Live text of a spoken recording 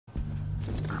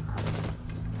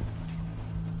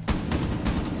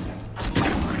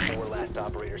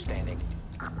operator standing.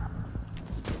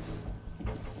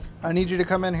 I need you to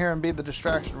come in here and be the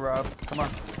distraction, Rob. Come on.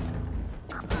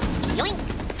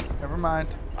 Yoink. Never mind.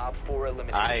 Op 4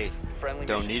 eliminated. I Friendly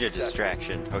don't mission need a successful.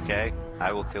 distraction, okay?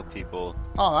 I will kill people.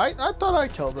 Oh, I thought I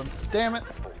killed him. Damn it.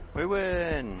 We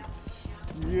win!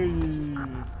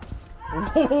 Yeah.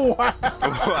 Wow.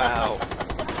 Wow.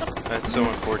 That's so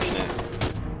unfortunate.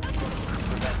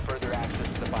 Prevent further access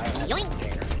to the biohazard Yoink.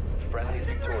 container. Friendly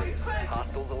victorious.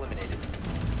 Hostiles eliminated.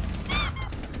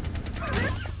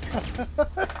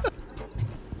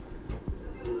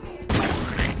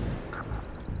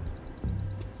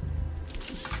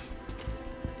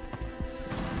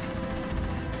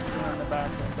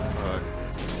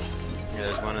 Yeah,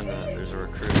 there's one in the. There's a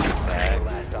recruit in the back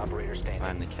Last operator standing.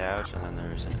 behind the couch, and then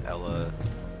there's an Ella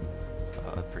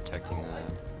protecting the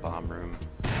bomb room.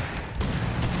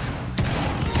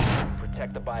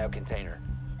 Protect the bio container.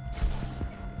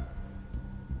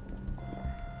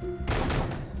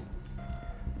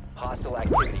 Hostile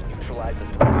activity. Neutralize the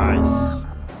threat. Nice.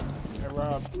 Hey,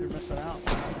 Rob, you're missing out.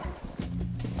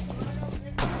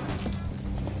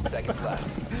 Seconds left.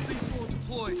 C4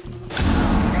 deployed.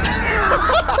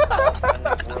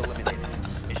 Friendlies were eliminated.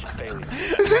 Mission failure.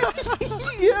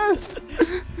 Yes!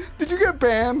 Did you get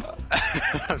banned?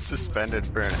 I'm suspended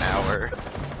for an hour.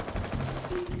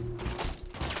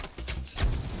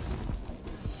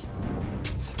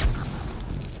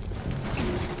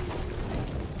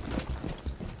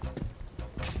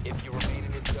 If you remain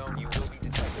in this zone, you will be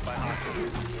detected by hostiles.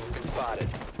 You have been spotted.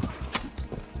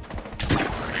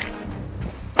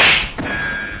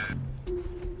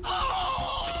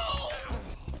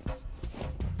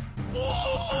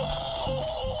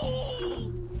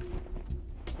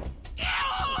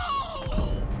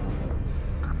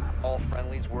 All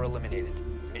friendlies were eliminated.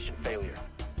 Mission failure.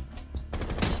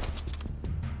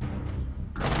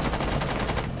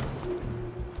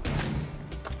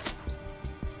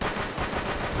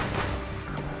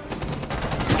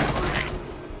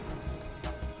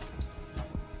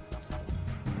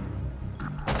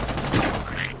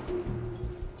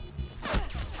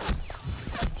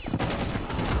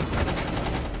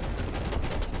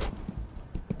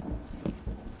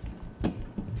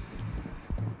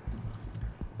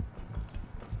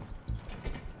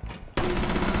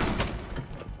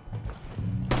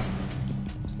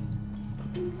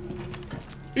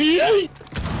 You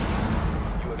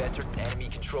have entered an enemy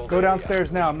controlled Go area.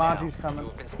 downstairs now. Leave Monty's You coming.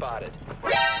 have been spotted.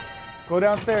 Go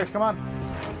downstairs. Come on.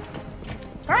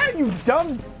 Ah, you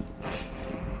dumb.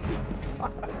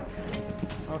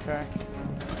 Okay.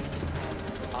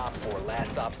 Op 4,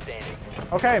 last stop standing.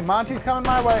 Okay, Monty's coming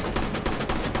my way.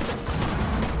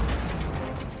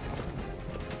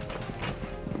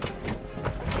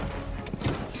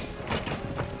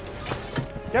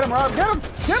 Get him, Rob. Get him.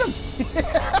 Get him.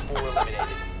 Op 4 eliminated.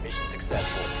 Mission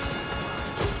successful.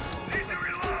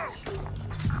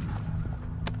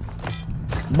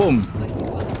 Boom.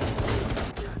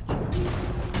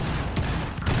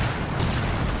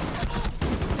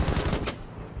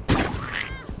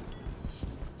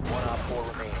 One Op 4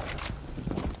 remaining.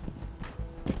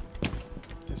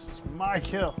 This is my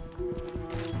kill.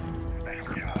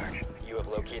 You have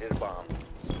located a bomb.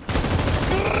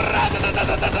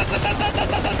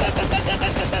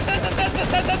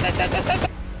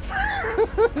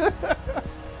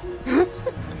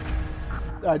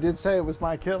 I did say it was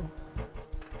my kill.